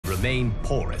remain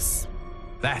porous.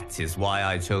 That is why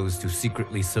I chose to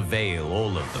secretly surveil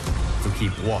all of them, to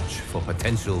keep watch for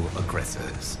potential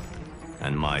aggressors.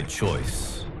 And my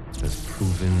choice has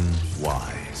proven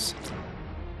wise.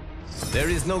 There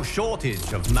is no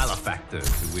shortage of malefactors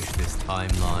who wish this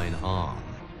timeline harm.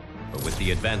 But with the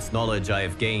advanced knowledge I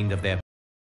have gained of their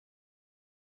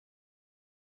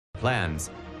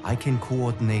plans, I can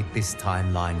coordinate this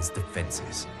timeline's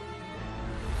defenses.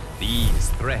 These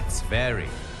threats vary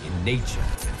in nature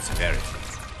and severity,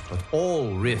 but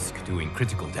all risk doing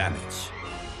critical damage.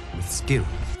 With skill,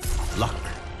 luck,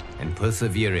 and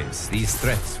perseverance, these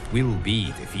threats will be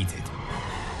defeated.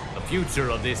 The future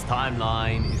of this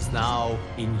timeline is now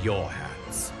in your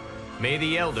hands. May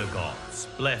the Elder Gods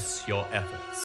bless your efforts.